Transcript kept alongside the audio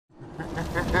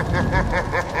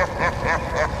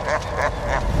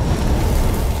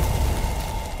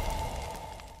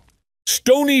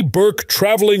Stoney Burke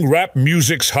Traveling Rap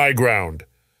Music's High Ground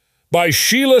by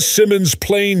SHEILA Simmons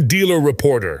Plain Dealer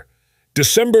Reporter,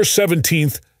 December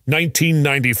 17th,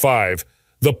 1995,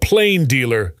 The Plain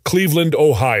Dealer, Cleveland,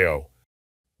 Ohio.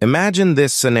 Imagine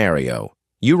this scenario.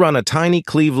 You run a tiny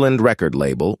Cleveland record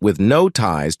label with no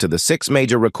ties to the 6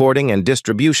 major recording and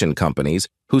distribution companies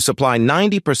who supply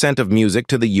 90% of music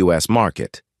to the U.S.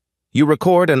 market. You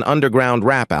record an underground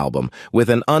rap album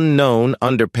with an unknown,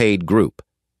 underpaid group.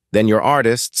 Then your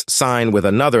artists sign with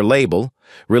another label,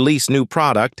 release new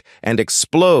product, and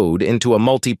explode into a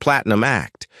multi-platinum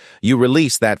act. You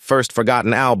release that first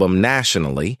forgotten album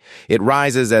nationally. It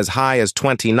rises as high as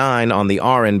 29 on the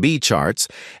R&B charts,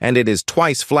 and it is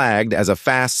twice flagged as a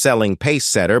fast-selling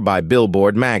pace-setter by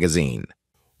Billboard magazine.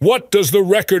 What does the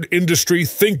record industry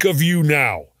think of you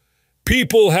now?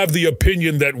 People have the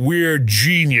opinion that we're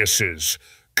geniuses.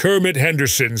 Kermit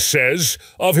Henderson says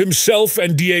of himself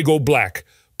and Diego Black,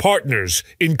 partners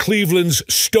in Cleveland's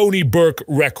Stoney Burke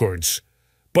Records.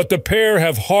 But the pair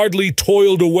have hardly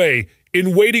toiled away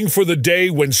in waiting for the day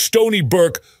when Stoney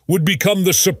Burke would become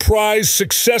the surprise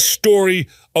success story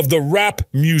of the rap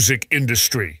music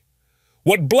industry.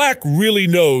 What Black really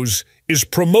knows is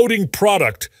promoting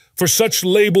product for such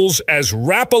labels as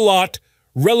Rap-A-Lot,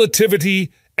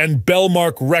 Relativity, and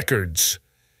Bellmark Records.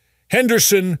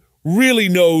 Henderson really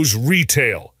knows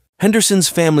retail. Henderson's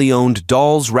family-owned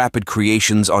Dolls Rapid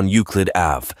Creations on Euclid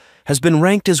Ave has been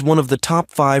ranked as one of the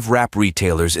top 5 rap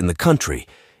retailers in the country.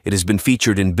 It has been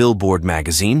featured in Billboard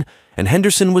magazine, and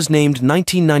Henderson was named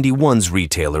 1991's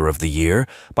Retailer of the Year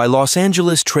by Los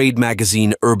Angeles trade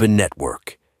magazine Urban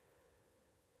Network.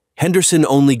 Henderson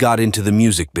only got into the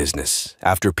music business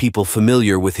after people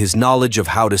familiar with his knowledge of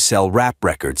how to sell rap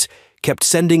records kept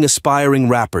sending aspiring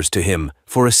rappers to him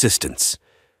for assistance.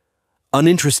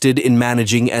 Uninterested in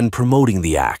managing and promoting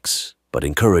the acts, but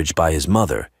encouraged by his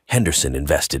mother, Henderson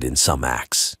invested in some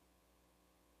acts.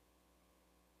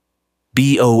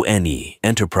 B.O.N.E.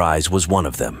 Enterprise was one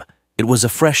of them. It was a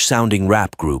fresh-sounding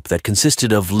rap group that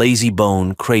consisted of Lazy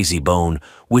Bone, Crazy Bone,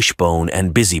 Wishbone,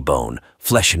 and Busy Bone.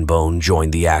 Flesh and Bone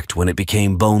joined the act when it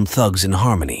became Bone Thugs in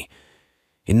Harmony.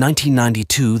 In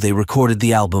 1992, they recorded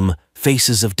the album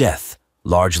Faces of Death,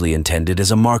 largely intended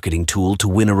as a marketing tool to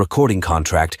win a recording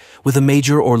contract with a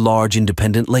major or large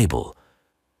independent label.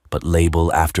 But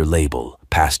label after label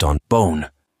passed on B.O.N.E.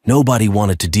 Nobody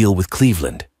wanted to deal with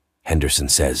Cleveland, Henderson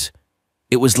says.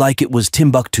 It was like it was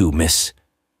Timbuktu, miss.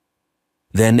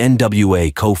 Then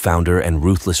NWA co-founder and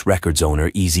Ruthless Records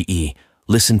owner Eazy-E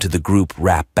listened to the group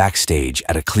rap backstage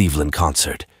at a Cleveland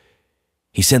concert.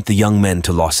 He sent the young men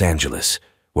to Los Angeles,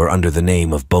 where under the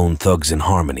name of Bone Thugs in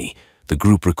Harmony, the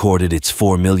group recorded its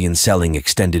 4 million selling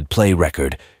extended play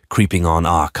record, Creeping on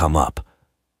Ah Come Up.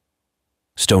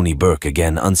 Stoney Burke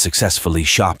again unsuccessfully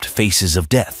shopped Faces of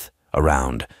Death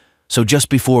around, so just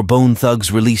before Bone Thugs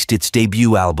released its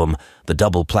debut album, the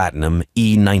double platinum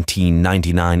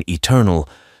E1999 Eternal,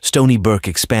 Stoney Burke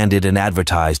expanded and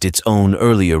advertised its own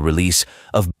earlier release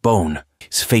of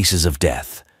B.O.N.E.'s Faces of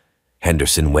Death.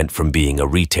 Henderson went from being a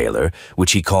retailer,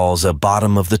 which he calls a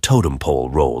bottom-of-the-totem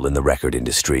pole role in the record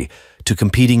industry, to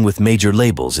competing with major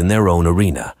labels in their own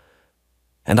arena.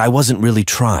 And I wasn't really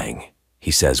trying, he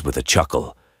says with a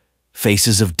chuckle.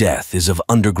 Faces of Death is of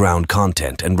underground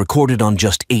content and recorded on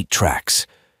just 8 tracks.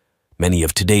 Many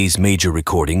of today's major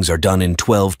recordings are done in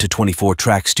 12 to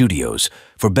 24-track studios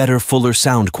for better, fuller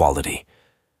sound quality.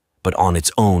 But on its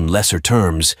own lesser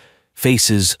terms,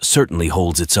 Faces certainly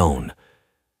holds its own.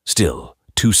 Still,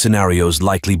 2 scenarios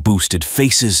likely boosted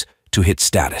Faces to hit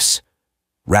status.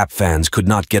 Rap fans could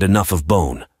not get enough of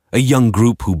B.O.N.E., a young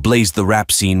group who blazed the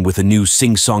rap scene with a new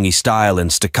sing-songy style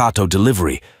and staccato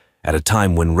delivery at a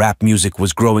time when rap music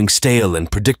was growing stale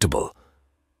and predictable.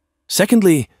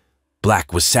 Secondly,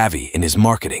 Black was savvy in his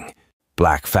marketing.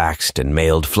 Black faxed and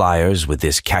mailed flyers with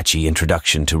this catchy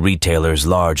introduction to retailers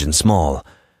large and small.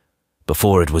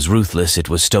 Before it was Ruthless, it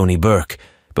was Stoney Burke.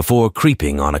 Before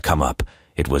Creeping on a Come-Up,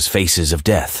 it was Faces of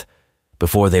Death.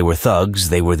 Before they were Thugs,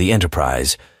 they were the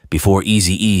Enterprise. Before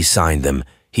Eazy-E signed them,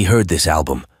 he heard this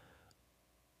album.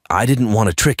 I didn't want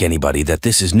to trick anybody that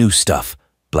this is new stuff,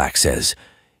 Black says.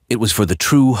 It was for the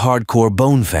true hardcore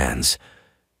B.O.N.E. fans.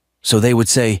 So they would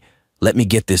say, let me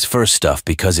get this first stuff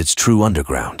because it's true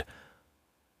underground.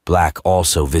 Black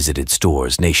also visited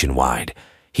stores nationwide.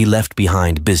 He left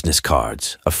behind business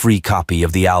cards, a free copy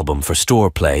of the album for store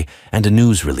play, and a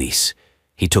news release.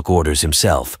 He took orders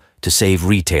himself to save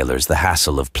retailers the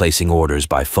hassle of placing orders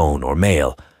by phone or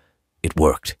mail. It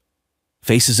worked.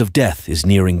 Faces of Death is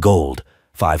nearing gold,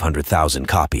 500,000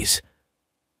 copies.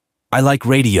 I like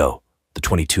radio, the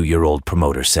 22-year-old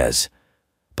promoter says,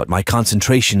 but my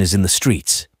concentration is in the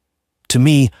streets. To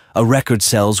me, a record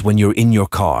sells when you're in your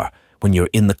car, when you're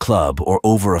in the club or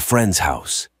over a friend's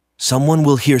house. Someone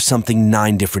will hear something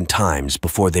 9 different times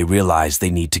before they realize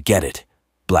they need to get it,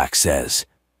 Black says.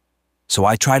 So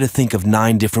I try to think of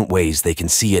 9 different ways they can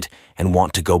see it and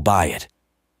want to go buy it.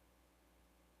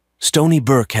 Stoney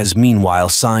Burke has meanwhile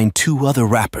signed 2 other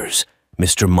rappers,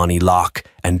 Mr. Money Lock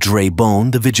and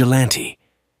B.O.N.E the Vigilante.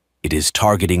 It is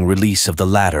targeting release of the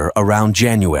latter around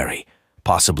January,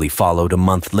 possibly followed a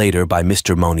month later by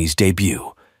Mr. Money's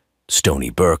debut. Stoney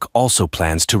Burke also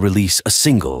plans to release a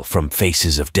single from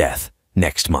Faces of Death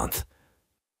next month.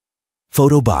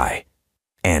 Photo by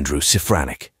Andrew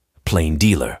Sifranic, Plain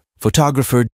Dealer.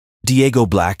 Photographer Diego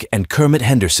Black and Kermit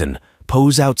Henderson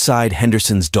pose outside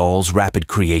Henderson's Dolls Rapid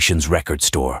Creations record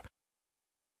store.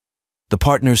 The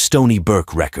partner Stoney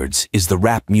Burke Records is the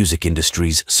rap music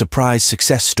industry's surprise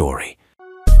success story.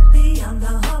 Beyond